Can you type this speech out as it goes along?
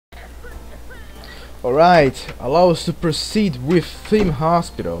Alright, allow us to proceed with Theme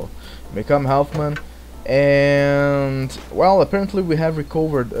Hospital. Become Hauffman, and well, apparently we have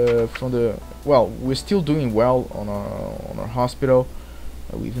recovered from the. Well, we're still doing well on our hospital,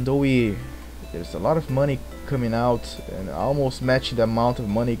 even though there's a lot of money coming out and almost matching the amount of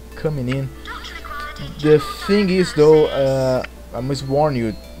money coming in. The thing is, though, I must warn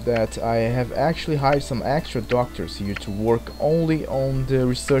you that I have actually hired some extra doctors here to work only on the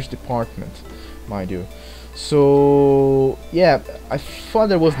research department, mind you. So yeah, I thought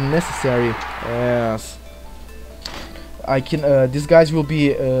that was necessary, as I can. These guys will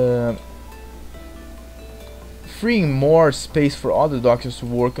be freeing more space for other doctors to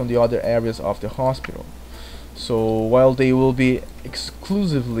work on the other areas of the hospital. So while they will be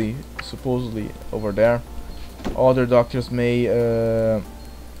exclusively, supposedly, over there, other doctors may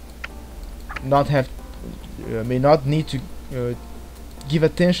may not need to give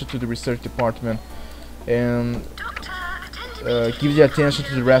attention to the research department and give the attention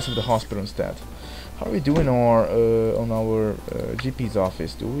to the rest of the hospital instead. How are we doing on our GP's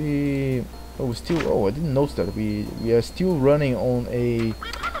office? Do we? Oh, we still. Oh, I didn't notice that we are still running on a.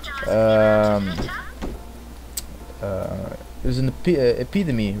 There's an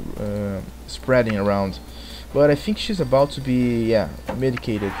epidemic spreading around, but I think she's about to be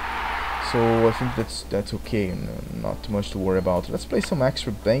medicated. So I think that's okay, and not too much to worry about. Let's play some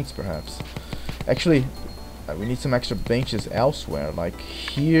extra banks, perhaps. Actually, we need some extra benches elsewhere, like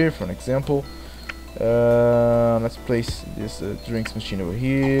here, for an example. Let's place this drinks machine over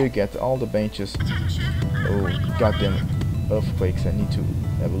here. Get all the benches. Oh, goddamn earthquakes! I need to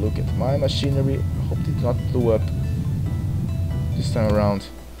have a look at my machinery. I hope it did not blow up this time around.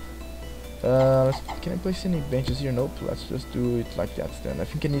 Can I place any benches here? Nope. Let's just do it like that then. I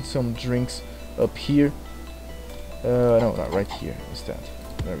think I need some drinks up here. No, right here instead.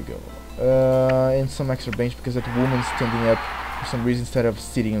 There we go. And some extra bench because that woman's standing up for some reason instead of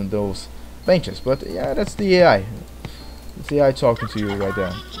sitting on those benches. But yeah, that's the AI. It's the AI talking to you right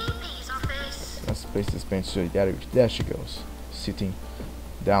there. Let's place this bench so there she goes, sitting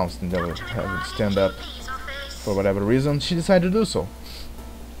down instead of having to stand up for whatever reason she decided to do so.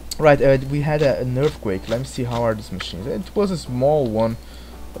 Right, we had an earthquake. Let me see how are these machines. It was a small one.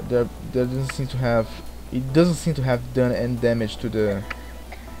 There doesn't seem to have. It doesn't seem to have done any damage to the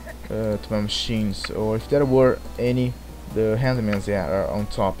to my machines. Or if there were any, the handmans are on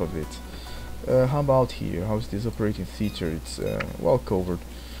top of it. How about here? How's this operating theater? It's well covered.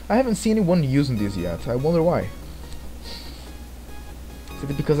 I haven't seen anyone using this yet. I wonder why. Is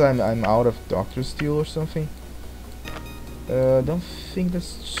it because I'm out of doctor still or something? Don't think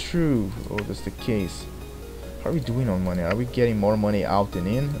that's true, or that's the case. How are we doing on money? Are we getting more money out than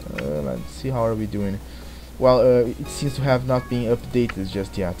in? Let's see, how are we doing? Well, it seems to have not been updated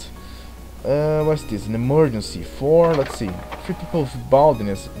just yet. What's this? An emergency for, let's see, 3 people with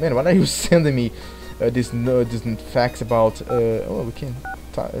baldness. Man, why are you sending me this facts about, oh, we can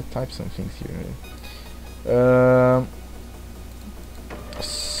type some things here.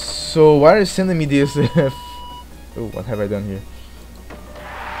 So why are you sending me this? Oh, what have I done here?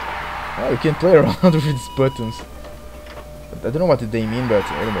 Oh, you can play around with these buttons. I don't know what they mean, but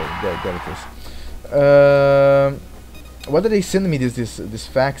anyway, there it is. Why did they send me this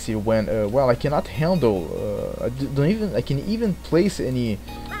fax here when well, I cannot handle I can even place any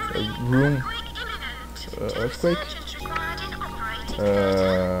room earthquake?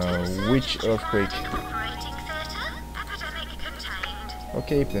 Which earthquake?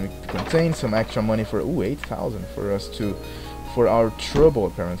 Okay, then contain some extra money for 8,000 for us for our trouble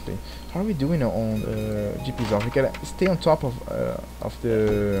apparently. How are we doing on GP's office? We gotta stay on top of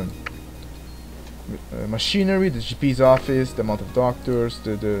the machinery, the GP's office, the amount of doctors,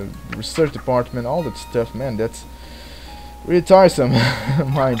 the research department, all that stuff. Man, that's really tiresome,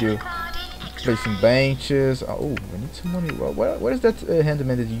 mind you. Placing benches. Oh, I need some money. Well, where is that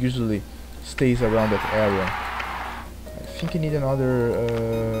handyman that usually stays around that area? I think I need another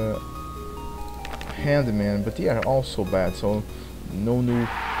handyman, but they are also bad, so no new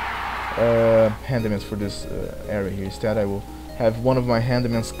handymans for this area here. Instead, I will have one of my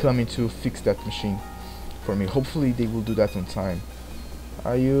handymans coming to fix that machine for me. Hopefully, they will do that on time.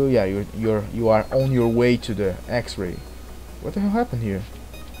 Are you? Yeah, you are on your way to the X-ray. What the hell happened here?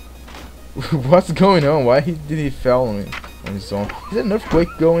 What's going on? Why did he fall on his own? Is there an earthquake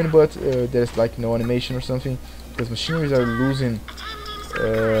going, but there's like no animation or something? Because machineries are losing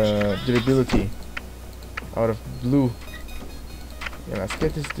durability out of blue. Yeah, let's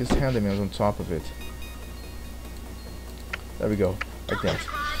get this handyman on top of it. There we go, like that.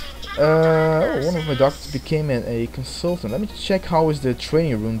 Oh, one of my doctors became a consultant. Let me check how is the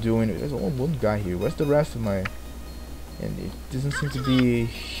training room doing. There's only one guy here. Where's the rest of my... And it doesn't seem to be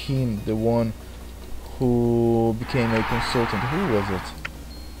him, the one who became a consultant. Who was it?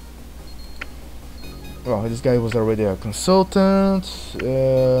 Well, this guy was already a consultant.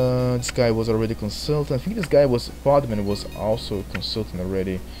 This guy was already a consultant. I think this guy was... Podman was also a consultant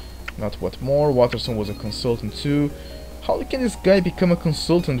already. Not what more. Watterson was a consultant too. How can this guy become a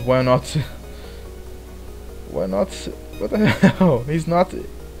consultant? Why not? Why not? What the hell? He's not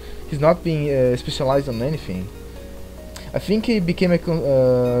being specialized on anything. I think he became a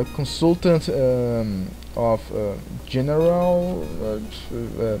consultant of general.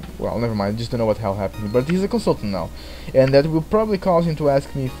 Well, never mind. I just don't know what hell happened. But he's a consultant now, and that will probably cause him to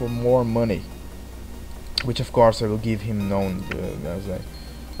ask me for more money, which of course I will give him none. As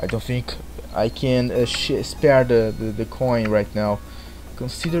I don't think I can spare the coin right now,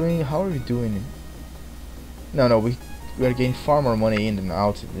 considering how are we doing. No, we are getting far more money in than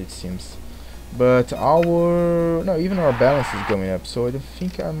out, it seems. But even our balance is going up, so I don't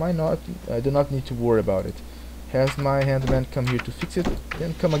think I do not need to worry about it. Has my handyman come here to fix it?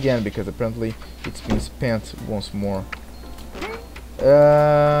 Then come again, because apparently it's been spent once more.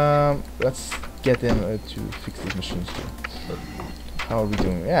 Let's get them to fix these machines too. How are we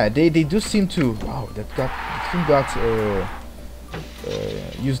doing? Yeah, they do seem to... Wow, that thing got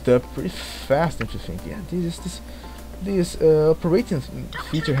used up pretty fast, don't you think? Yeah, this operating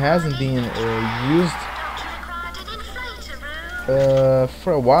feature hasn't been used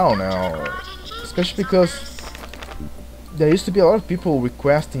for a while now, especially because there used to be a lot of people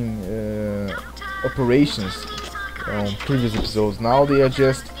requesting operations on previous episodes. Now they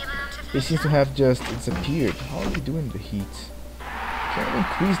seem to have just disappeared. How are we doing the heat? Can we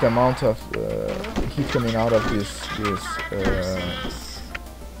increase the amount of heat coming out of these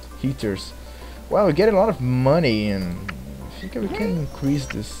heaters? Well, we get a lot of money, and I think we can increase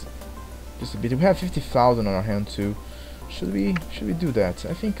this just a bit. We have 50,000 on our hand too. Should we do that?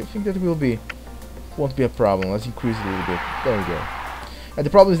 I think that won't be a problem. Let's increase it a little bit. There we go. And the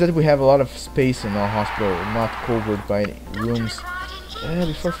problem is that we have a lot of space in our hospital, not covered by any rooms.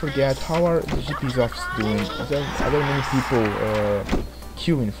 Before I forget, how are the GP's office doing? Are there many people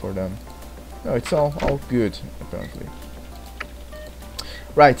queuing for them? No, it's all good apparently.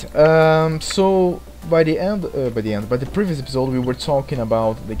 Right. So by the previous episode, we were talking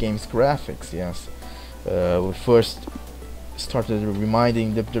about the game's graphics. Yes. We first started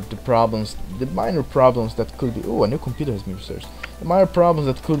reminding the problems, the minor problems that could be. Oh, a new computer has been researched. The minor problems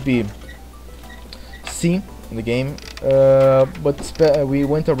that could be seen in the game, but we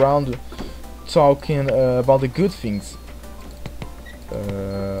went around talking about the good things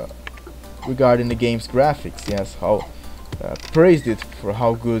regarding the game's graphics. Yes, how praised it for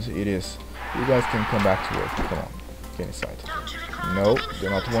how good it is. You guys can come back to work. Come on, get inside. No, do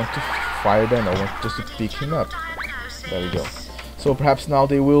not want to fire them. I want just to pick him up. There we go. So perhaps now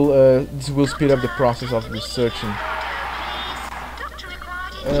they will. This will speed up the process of researching.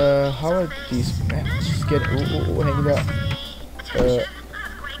 How are these? Man, just get hanging out.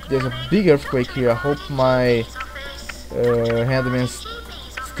 There's a big earthquake here. I hope my handyman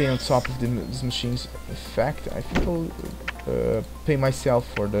stay on top of these machines. In fact, I think I'll pay myself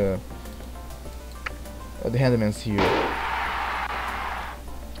for the handymans here.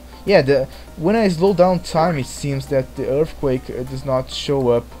 Yeah, when I slow down time, it seems that the earthquake does not show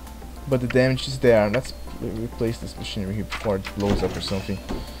up, but the damage is there. Let's replace this machinery here before it blows up or something.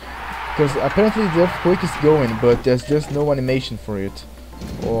 Because apparently the earthquake is going, but there's just no animation for it.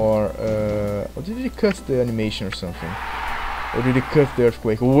 Or did they cut the animation or something? Or did they cut the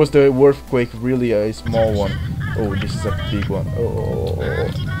earthquake? Or was the earthquake really a small one? Oh, this is a big one. Oh.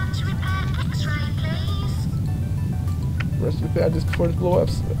 Let's repair this before it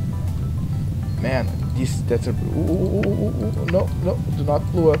blows up. Man, that's a... No, do not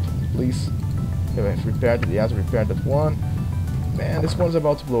blow up, please. Okay, I've repaired it. Yeah, I've repaired that one. Man, this one's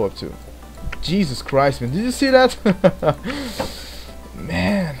about to blow up too. Jesus Christ, man. Did you see that?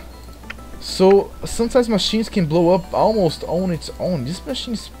 Man. So, sometimes machines can blow up almost on its own. This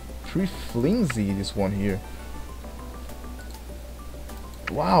machine is pretty flimsy, this one here.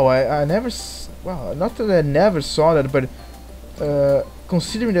 Wow, I never... Well, not that I never saw that, but...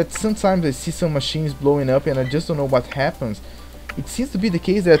 considering that sometimes I see some machines blowing up and I just don't know what happens, it seems to be the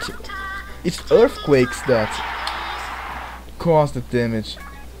case that it's earthquakes that cause the damage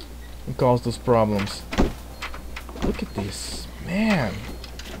and cause those problems. Look at this, man.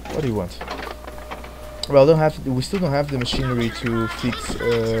 What do you want? Well, we still don't have the machinery to fix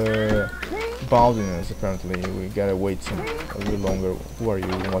baldness. Apparently, we gotta wait a little longer. Who are you?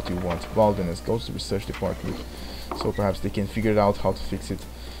 What do you want? Baldness. Go to the research department. So perhaps they can figure out how to fix it.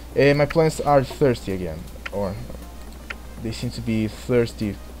 My plants are thirsty again, or they seem to be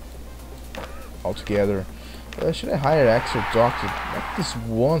thirsty altogether. Should I hire an extra doctor? Not this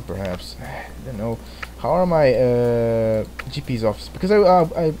one, perhaps. I don't know. How are my GP's office? Because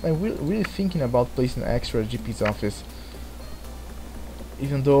I'm really thinking about placing an extra GP's office.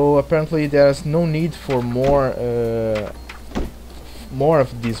 Even though apparently there's no need for more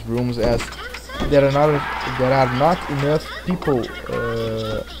of these rooms, as there are not enough people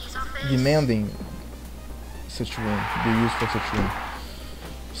demanding such room, the use for such room.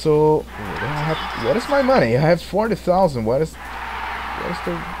 So what is my money? I have 40,000. What has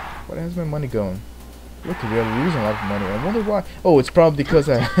my money going? Look, we are losing a lot of money. I wonder why. Oh, it's probably because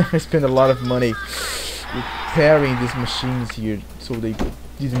I spent a lot of money repairing these machines here, so they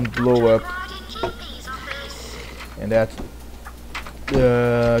didn't blow up, and that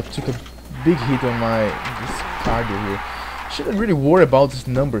took a big hit on this cardio here. Shouldn't really worry about this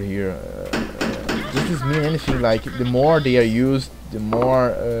number here. Does this mean anything? Like, the more they are used, the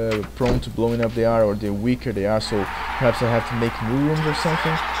more prone to blowing up they are, or the weaker they are. So perhaps I have to make new rooms or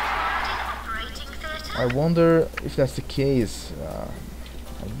something. I wonder if that's the case.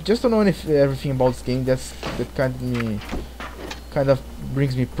 I just don't know if everything about this game that kind of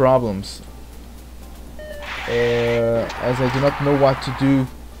brings me problems, as I do not know what to do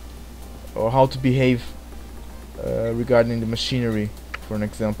or how to behave regarding the machinery, for an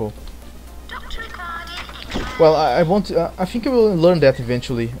example. Well, I think I will learn that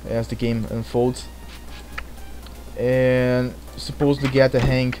eventually as the game unfolds, and supposedly get the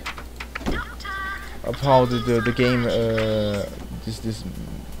hang of how the game this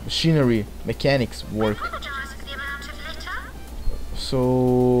machinery mechanics work.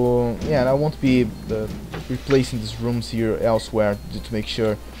 So yeah, and I won't be replacing these rooms here elsewhere to make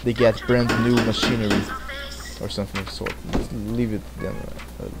sure they get brand new machinery or something of the sort. Just leave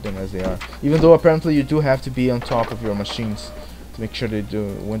them as they are. Even though apparently you do have to be on top of your machines to make sure they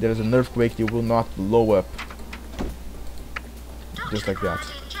do. When there is an earthquake, they will not blow up. Just like that.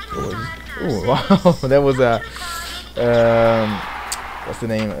 Oh wow, that was a what's the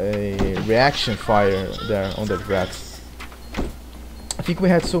name? A reaction fire there on that rat. I think we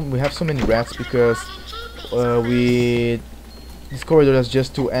have so many rats because this corridor is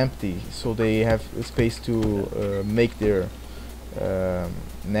just too empty, so they have space to make their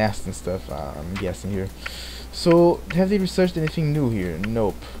nest and stuff. I'm guessing here. So have they researched anything new here?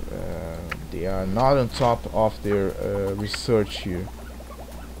 Nope. They are not on top of their research here.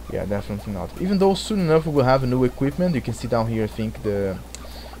 Yeah, definitely not. Even though soon enough we will have a new equipment. You can see down here, I think the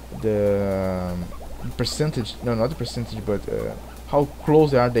percentage. No, not the percentage, but how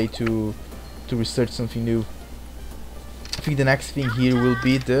close are they to research something new. I think the next thing here will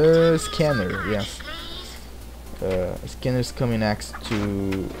be the scanner. Yes, scanner is coming next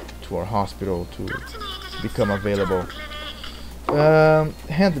to our hospital to become available.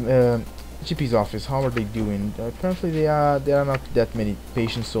 GP's office. How are they doing? Apparently there are not that many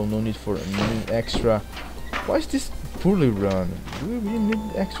patients, so no need for any extra. Why is this poorly run? Do we really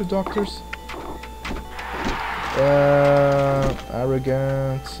need extra doctors?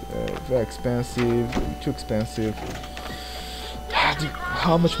 Arrogant, very expensive, too expensive.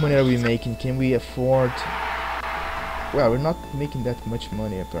 How much money are we making? Can we afford? Well, we're not making that much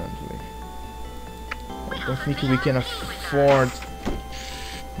money apparently. I don't think we can afford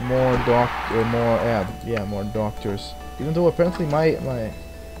more more doctors. Even though apparently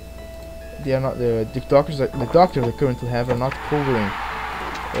they are not the doctors I currently have are not covering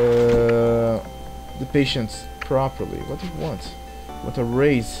the patients properly. What do you want? What a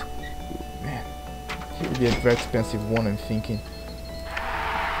raise, man! It would be a very expensive one. I'm thinking.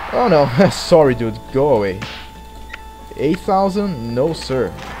 Oh no, sorry, dude, go away. 8,000? No,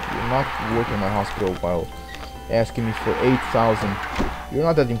 sir. You're not working in my hospital while asking me for 8,000. You're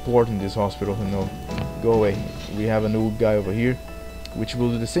not that important in this hospital, you know. Go away. We have a new guy over here, which will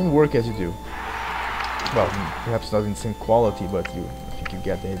do the same work as you do. Well, perhaps not in the same quality, but I think you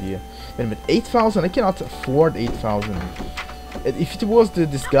get the idea. Wait a minute, 8,000? I cannot afford 8,000. If it was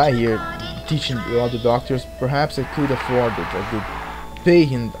this guy here teaching the other doctors, perhaps I could afford it. I could pay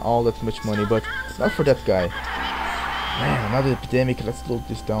him all that much money, but not for that guy. Man, another epidemic. Let's load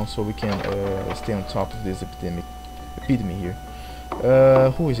this down so we can stay on top of this epidemic here.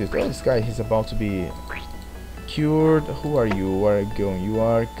 Who is it? Oh, this guy, he's about to be cured. Who are you? Where are you going? You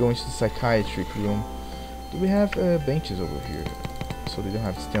are going to the psychiatric room. Do we have benches over here so they don't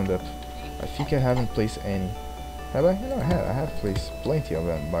have to stand up? I think I haven't placed any. Have I? No, I have placed plenty of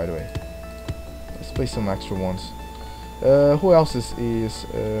them, by the way. Let's play some extra ones. Who else is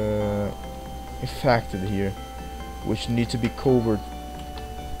infected here, which need to be covered,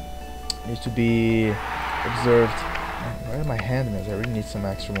 need to be observed? Where are my handmaids? I really need some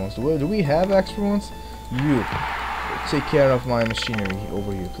extra ones. Do we have extra ones? You take care of my machinery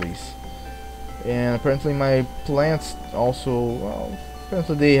over here, please. And apparently my plants also, well,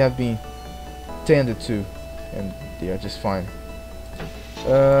 apparently they have been tended to, and they are just fine.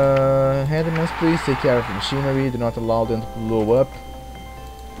 Handmaids, please take care of the machinery. Do not allow them to blow up.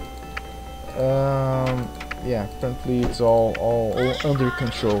 Yeah, apparently it's all under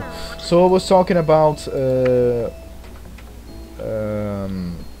control. So I was talking about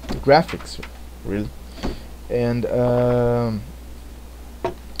graphics, really, and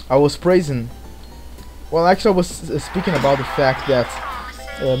I was praising. Well, actually, I was speaking about the fact that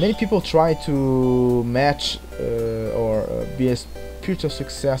many people try to match or be a spiritual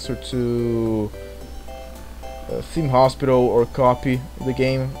successor to Theme Hospital or copy the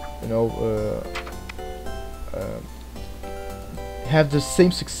game, you know, have the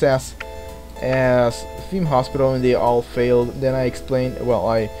same success as Theme Hospital, and they all failed. Then I explained, well,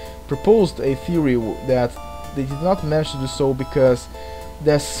 I proposed a theory that they did not manage to do so because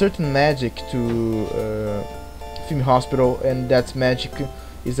there's certain magic to Theme Hospital, and that magic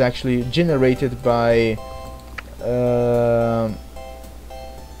is actually generated by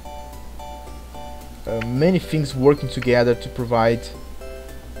many things working together to provide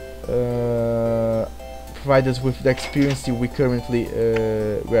us with the experience we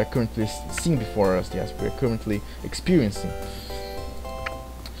are currently seeing before us. Yes, we are currently experiencing.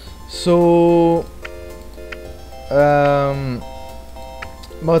 So,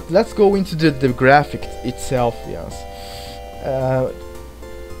 but let's go into the graphic itself. Yes,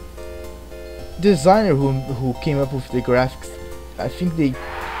 designer who came up with the graphics, I think they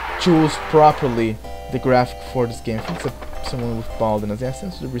chose properly the graphic for this game. I think it's someone with baldness. I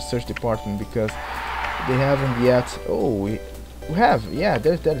sent to the research department because they haven't yet. Oh, we have. Yeah,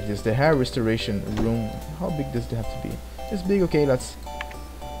 there it is. The hair restoration room. How big does it have to be? It's big. Okay, let's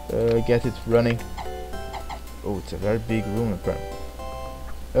get it running. Oh, it's a very big room apparently.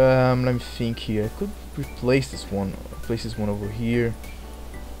 Let me think here. I could replace this one. Place this one over here.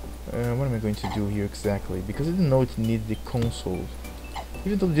 What am I going to do here exactly? Because I didn't know it needed the console.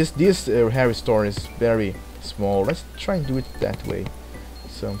 Even though this hair restore is very small, let's try and do it that way.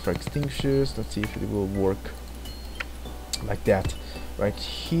 Some fire extinguishers. Let's see if it will work like that. Right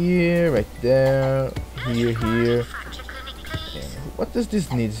here, right there, here. And what does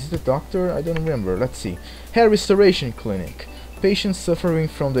this need? Is it a doctor? I don't remember. Let's see. Hair restoration clinic. Patients suffering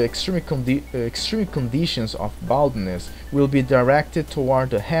from the extreme conditions of baldness will be directed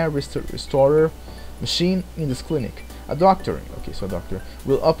toward the hair restorer machine in this clinic. A doctor, okay, so a doctor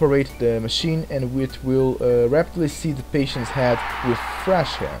will operate the machine, and it will rapidly see the patient's head with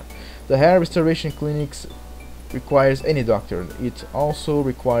fresh hair. The hair restoration clinics requires any doctor. It also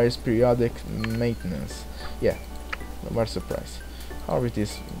requires periodic maintenance. Yeah, what a surprise. However,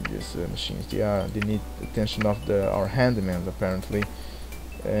 these machines, they need attention of our handyman apparently,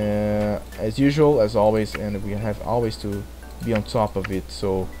 as usual, as always, and we have always to be on top of it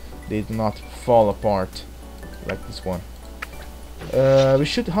so they do not fall apart like this one. We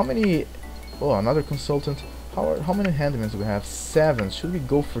should. How many? Oh, another consultant. How many handymans do we have? 7. Should we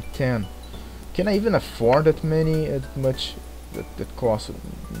go for 10? Can I even afford that many? That much? That cost?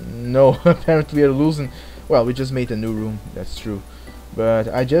 No. Apparently we are losing. Well, we just made a new room. That's true. But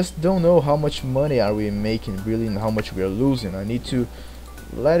I just don't know how much money are we making really, and how much we are losing. I need to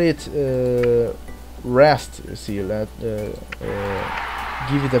let it rest. You see,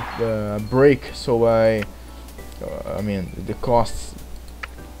 give it a break. So I mean the costs.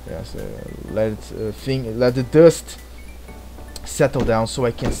 Yes, let the dust settle down, so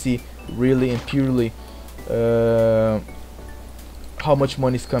I can see really and purely how much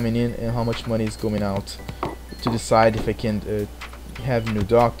money is coming in and how much money is going out, to decide if I can have new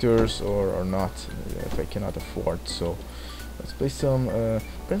doctors or not, if I cannot afford. So let's play some.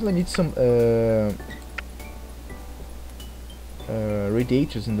 Apparently I need some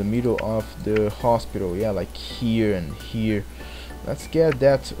radiators in the middle of the hospital. Yeah, like here and here. Let's get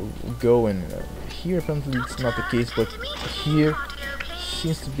that going. Here apparently it's not the case, but here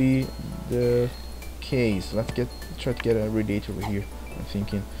seems to be the case. Let's try to get a radiator over here. I'm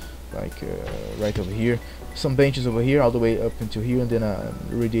thinking like right over here. Some benches over here, all the way up into here, and then a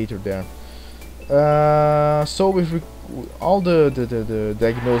radiator there. So with all the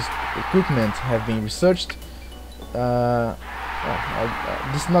diagnosed equipment have been researched.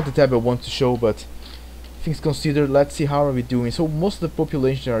 This is not the tab I want to show, but things considered, let's see how are we doing. So most of the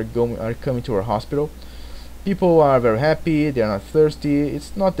population are coming to our hospital. People are very happy, they are not thirsty,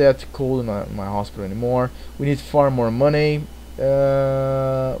 it's not that cold in my hospital anymore. We need far more money.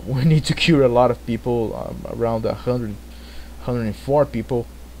 We need to cure a lot of people, around 104 people.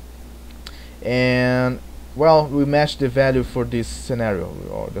 And well, we match the value for this scenario,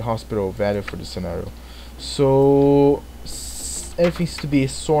 or the hospital value for this scenario. So everything seems to be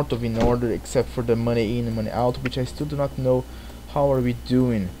sort of in order except for the money in and money out, which I still do not know how are we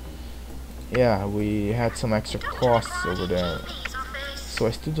doing. Yeah, we had some extra costs over there, so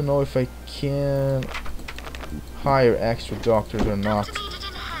I still don't know if I can hire extra doctors or not,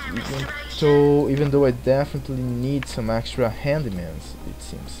 even though I definitely need some extra handymans, it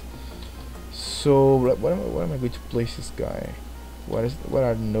seems. So where am I going to place this guy? There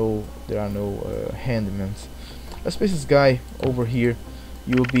are no handymans. Let's place this guy over here.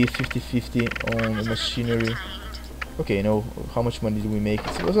 You will be 50-50 on the machinery. Okay, no, how much money did we make?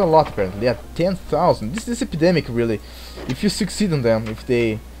 It was a lot apparently. Yeah, 10,000. This is epidemic really. If you succeed on them, if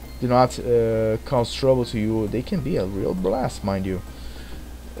they do not cause trouble to you, they can be a real blast, mind you.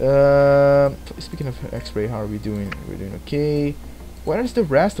 Speaking of X-ray, how are we doing? We're doing okay. Where is the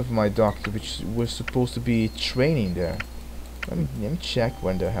rest of my doctor, which was supposed to be training there? Let me check.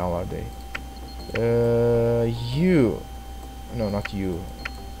 When the hell are they? You. No, not you.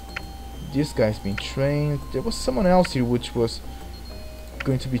 This guy's been trained. There was someone else here which was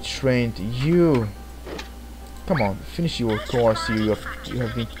going to be trained. You. Come on, finish your course. You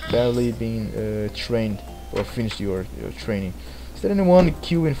have been barely been trained or finished your training. Is there anyone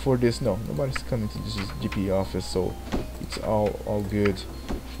queuing for this? No, nobody's coming to this GP office, so it's all good.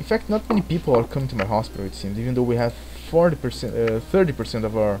 In fact, not many people are coming to my hospital, it seems, even though we have 30%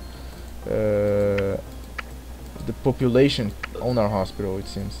 of our the population on our hospital, it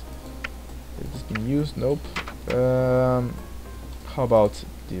seems. Has this been used? Nope. How about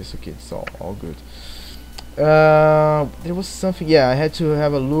this? Okay, it's all good. There was something. Yeah, I had to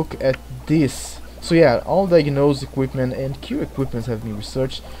have a look at this. So yeah, all diagnosed equipment and cure equipment have been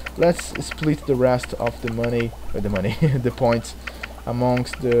researched. Let's split the rest of the money, the points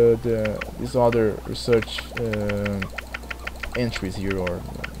amongst these other research entries here, or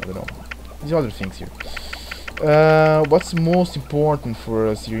I don't know, these other things here. What's most important for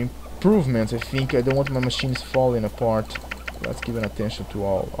us here? Improvements. I think I don't want my machines falling apart. Let's give an attention to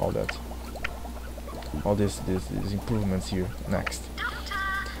all that, all these improvements here next.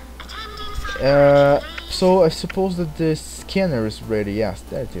 So I suppose that the scanner is ready. Yes,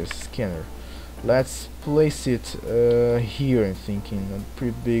 there it is, scanner. Let's place it here. I'm thinking a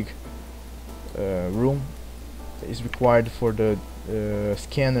pretty big room is required for the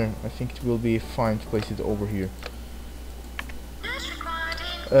scanner. I think it will be fine to place it over here.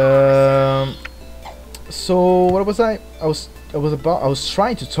 So what was I was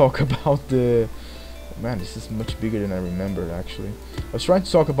trying to talk about the man. This is much bigger than I remembered actually. I was trying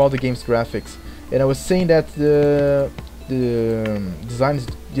to talk about the game's graphics, and I was saying that the designers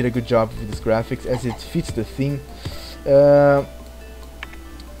did a good job with this graphics as it fits the theme.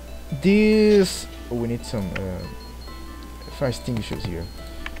 We need some fire extinguishers here.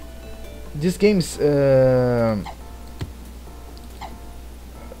 This game's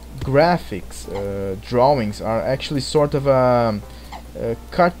graphics, drawings are actually sort of a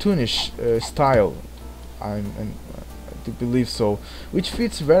cartoonish style. I do believe so, which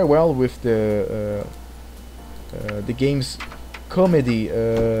fits very well with the game's comedy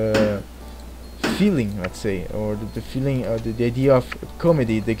feeling, let's say, or the feeling, the idea of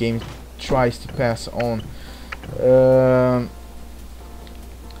comedy the game tries to pass on.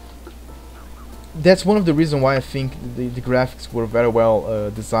 That's one of the reasons why I think the graphics were very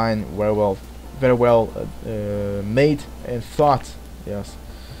well designed, very well made and thought. Yes,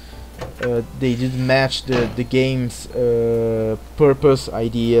 they did match the game's purpose,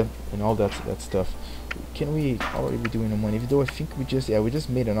 idea, and all that stuff. Can we already be doing no money? Even though I think we just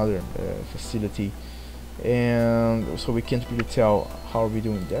made another facility, and so we can't really tell how are we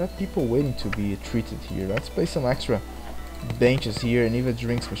doing. There are people waiting to be treated here. Let's place some extra benches here and even a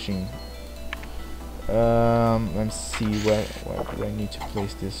drinks machine. Let's see where do I need to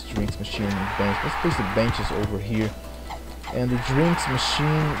place this drinks machine and bench. Let's place the benches over here, and the drinks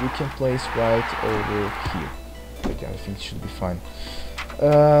machine we can place right over here. Okay, I think it should be fine.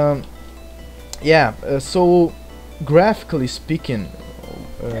 Yeah, so graphically speaking,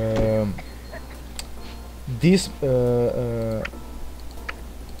 this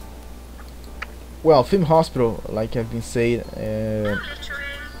well, Film Hospital, like I've been saying,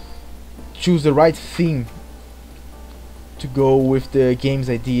 choose the right theme to go with the game's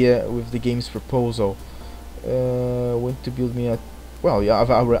idea, with the game's proposal. Want to build me a... Well, yeah,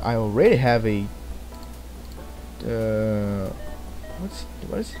 I already have a...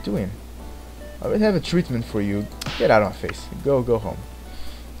 what is he doing? I already have a treatment for you. Get out of my face. Go home.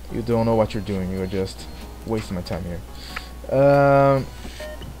 You don't know what you're doing. You're just wasting my time here.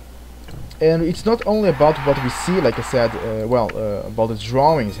 And it's not only about what we see, like I said, about the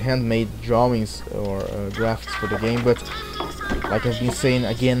drawings, handmade drawings or graphics for the game, but like I've been saying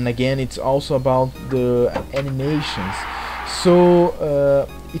again and again, it's also about the animations. So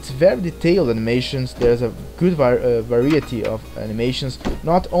it's very detailed animations. There's a good variety of animations.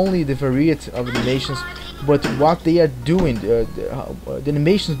 Not only the variety of animations, but what they are doing, the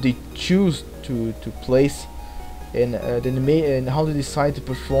animations they choose to place, and and how they decide to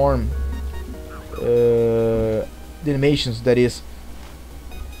perform the animations. That is,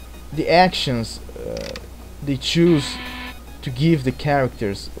 the actions they choose to give the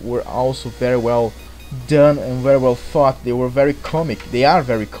characters were also very well done and very well thought. They were very comic. They are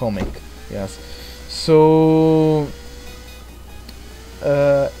very comic. Yes. So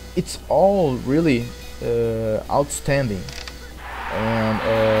it's all really outstanding, and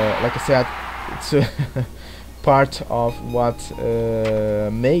like I said, it's part of what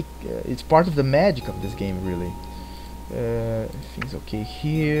it's part of the magic of this game, really. Things okay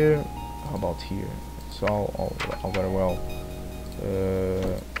here. How about here? It's all very well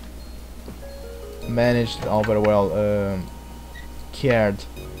managed, all very well cared,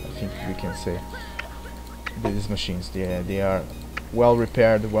 I think we can say. These machines, they are well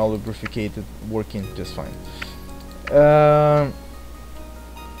repaired, well lubricated, working just fine.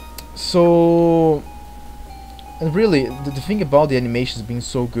 So, and really, the thing about the animations being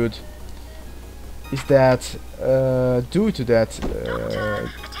so good is that due to that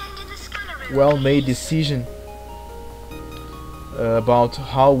well-made decision about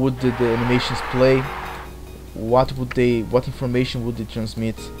how would the animations play, what information would they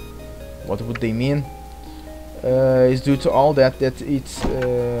transmit, what would they mean, is due to all that it's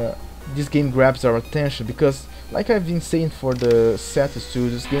this game grabs our attention, because like I've been saying for the Satis 2,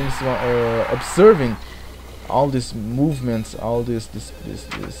 this game is observing all these movements, all this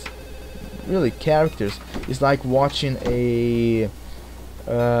really characters. It's like watching a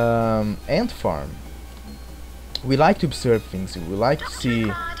ant farm. We like to observe things. We like to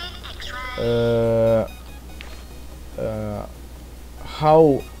see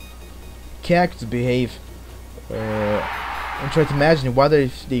how characters behave, and try to imagine what are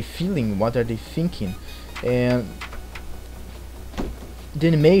they feeling, what are they thinking, and the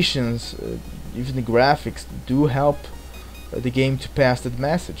animations, even the graphics, do help the game to pass that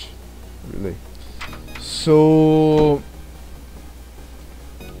message, really. So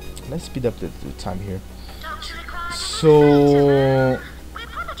let's speed up the time here. So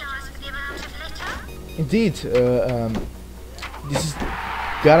indeed, this is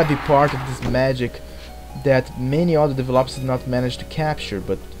gotta be part of this magic that many other developers did not manage to capture,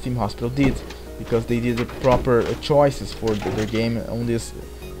 but Theme Hospital did, because they did the proper choices for their game on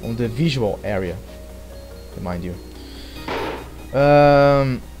the visual area, mind you.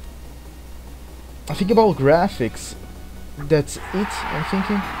 I think about graphics. That's it, I'm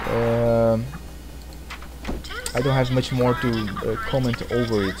thinking. I don't have much more to comment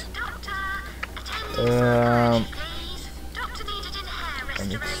over it. I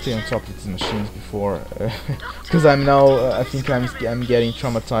need to stay on top of these machines before, because I'm now, I think I'm getting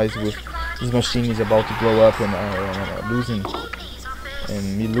traumatized with this machine is about to blow up, and losing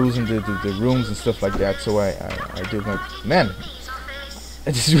the rooms and stuff like that. So I do my man.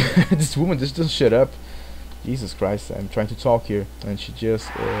 This woman just doesn't shut up. Jesus Christ! I'm trying to talk here, and she just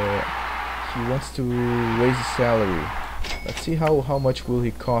he wants to raise the salary. Let's see how much will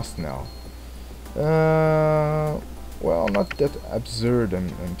he cost now. Well, not that absurd.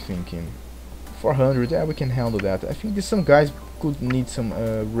 I'm thinking 400. Yeah, we can handle that. I think there's some guys could need some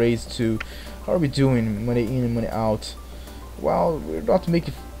raise too. How are we doing? Money in and money out. Well, we're not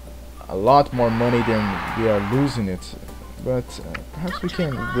making a lot more money than we are losing it, but perhaps we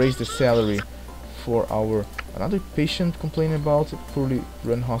can raise the salary for our another patient complaining about a poorly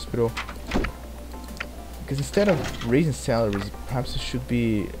run hospital. Because instead of raising salaries, perhaps it should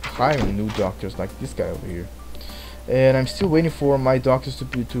be hiring new doctors like this guy over here. And I'm still waiting for my doctors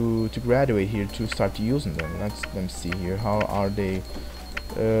to graduate here to start using them. Let me see here. How are they?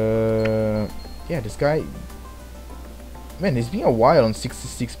 Yeah, this guy. Man, it's been a while on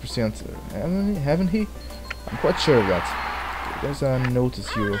 66%, haven't he? I'm quite sure of that. There's a notice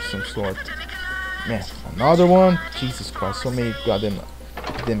here of some sort. Man, another one? Jesus Christ, so many goddamn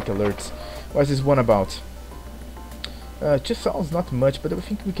academic alerts. What is this one about? 2000 not much, but I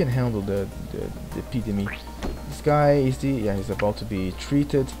think we can handle the epidemic. This guy is he's about to be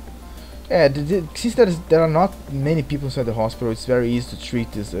treated. Yeah, since there are not many people inside the hospital, it's very easy to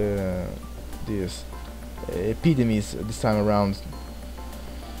treat these epidemics this time around.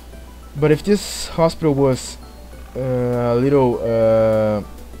 But if this hospital was a little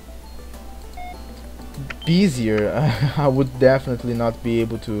busier, I would definitely not be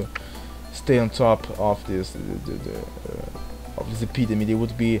able to stay on top of this of this epidemic. It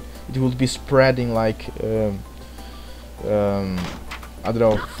would be spreading like I don't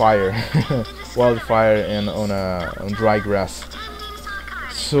know, fire, wildfire, and on dry grass.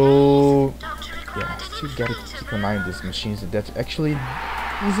 So yeah, still gotta keep an eye on these machines. That actually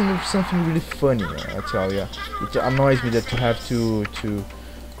isn't something really funny, I tell ya. It annoys me that you have to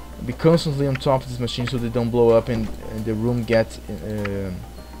be constantly on top of this machine so they don't blow up and the room gets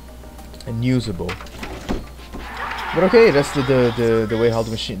unusable. But okay, that's the way how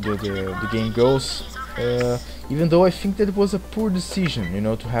the game goes. Even though I think that it was a poor decision, you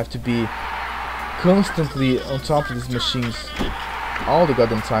know, to have to be constantly on top of these machines all the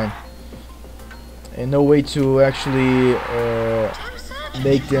goddamn time, and no way to actually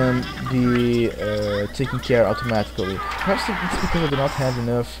make them be taken care automatically. Perhaps it's because I do not have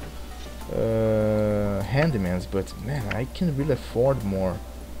enough handymans, but man, I can really afford more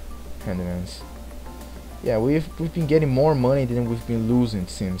handymans. Yeah, we've been getting more money than we've been losing, it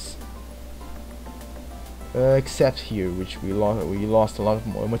seems. Except here, which we lost a lot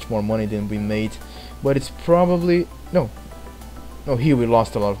of much more money than we made, but it's probably no, here we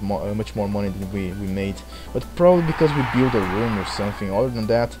lost a lot of much more money than we made, but probably because we built a room or something. Other than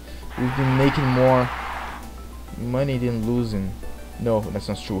that, we've been making more money than losing. No, that's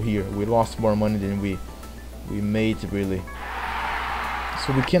not true. Here we lost more money than we made, really.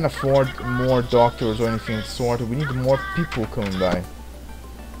 So we can't afford more doctors or anything of the sort. We need more people coming by.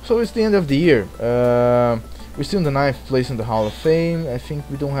 So it's the end of the year. We're still in the 9th place in the Hall of Fame. I think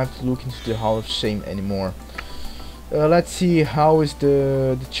we don't have to look into the Hall of Shame anymore. Let's see how is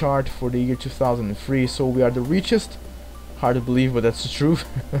the chart for the year 2003. So we are the richest. Hard to believe, but that's the truth.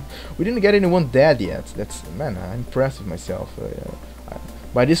 We didn't get anyone dead yet. That's, man, I'm impressed with myself.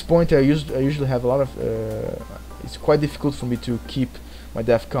 By this point, I usually have a lot of. It's quite difficult for me to keep my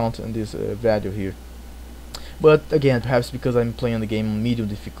death count on this value here. But again, perhaps because I'm playing the game on medium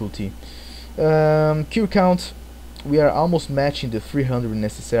difficulty. Cure count, we are almost matching the 300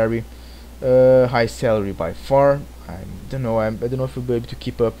 necessary. High salary by far. I don't know. I don't know if we'll be able to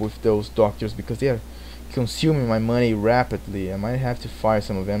keep up with those doctors because they are consuming my money rapidly. I might have to fire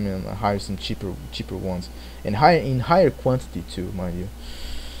some of them and hire some cheaper ones, and in higher quantity too, mind you.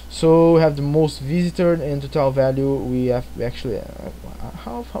 So we have the most visitor and total value. We have actually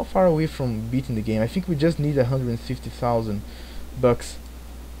how far are we from beating the game? I think we just need 150,000 bucks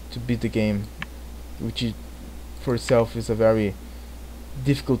to beat the game, which is, for itself is a very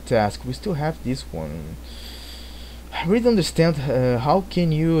difficult task. We still have this one. I really don't understand how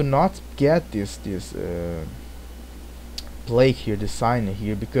can you not get this plaque here, the sign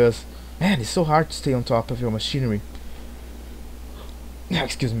here, because man, it's so hard to stay on top of your machinery.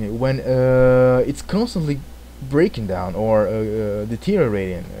 Excuse me, when it's constantly breaking down or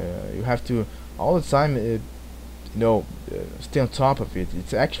deteriorating. You have to all the time stay on top of it.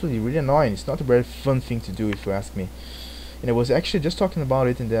 It's actually really annoying. It's not a very fun thing to do, if you ask me. And I was actually just talking about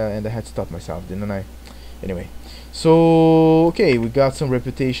it, and I had to stop myself, didn't I? Anyway, so okay, we got some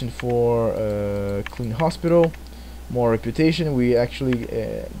reputation for clean hospital, more reputation. We actually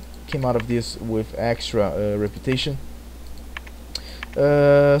came out of this with extra reputation.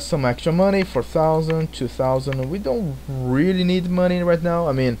 Some extra money, 4,000, 2,000. We don't really need money right now.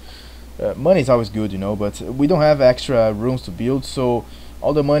 I mean, money is always good, you know, but we don't have extra rooms to build, so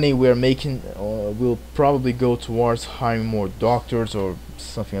all the money we're making will probably go towards hiring more doctors or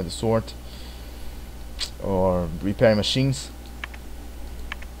something of the sort, or repairing machines.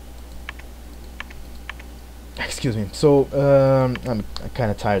 Excuse me. So I'm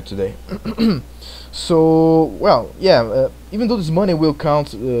kind of tired today. So well, yeah. Even though this money will count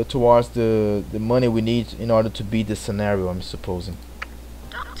towards the money we need in order to beat the scenario, I'm supposing.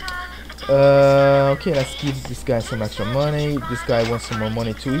 Okay, let's give this guy some extra money. This guy wants some more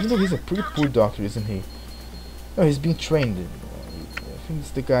money too, even though he's a pretty poor doctor, isn't he? No, he's being trained. I think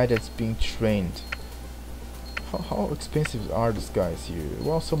it's the guy that's being trained. How expensive are these guys here?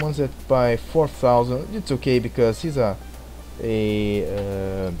 Well, someone's at by 4,000. It's okay because he's a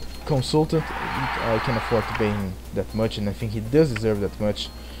consultant. I can afford to pay him that much, and I think he does deserve that much.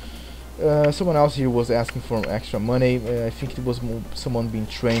 Someone else here was asking for extra money. I think it was someone being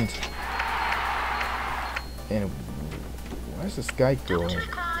trained. And Where's this guy going?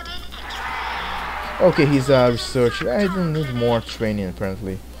 Okay, he's a researcher. I don't need more training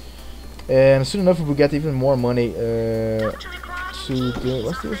apparently. And soon enough we'll get even more money to do.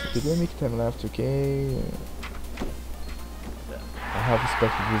 What's this? Epidemic time left. Okay. I have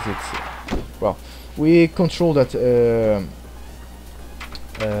expected visits. Well, we control that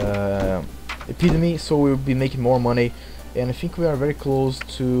epidemic, so we'll be making more money, and I think we are very close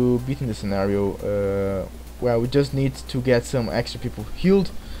to beating the scenario. Well, we just need to get some extra people healed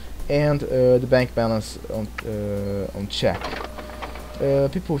and the bank balance on check.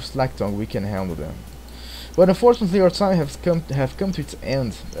 People with slack tongue, we can handle them. But unfortunately our time have come to its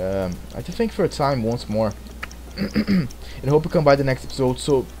end. I think for a time once more. And hope you come by the next episode.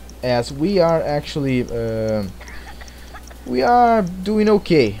 So as we are actually we are doing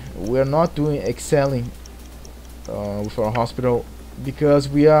okay. We are not doing excelling with our hospital, because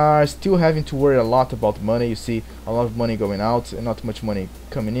we are still having to worry a lot about money. You see a lot of money going out and not much money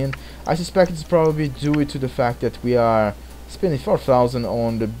coming in. I suspect it's probably due to the fact that we are spending 4,000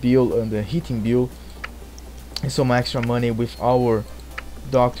 on the bill, on the heating bill, and some extra money with our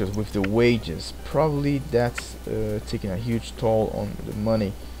doctors, with the wages. Probably that's taking a huge toll on the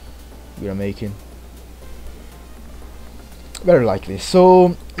money we are making. Very likely.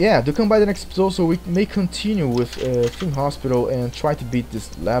 So yeah, do come by the next episode so we may continue with Thing Hospital and try to beat this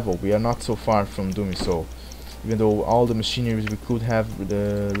level. We are not so far from doing so, even though all the machineries we could have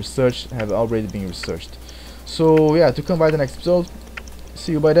the research have already been researched. So yeah, do come by the next episode.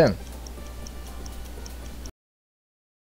 See you by then.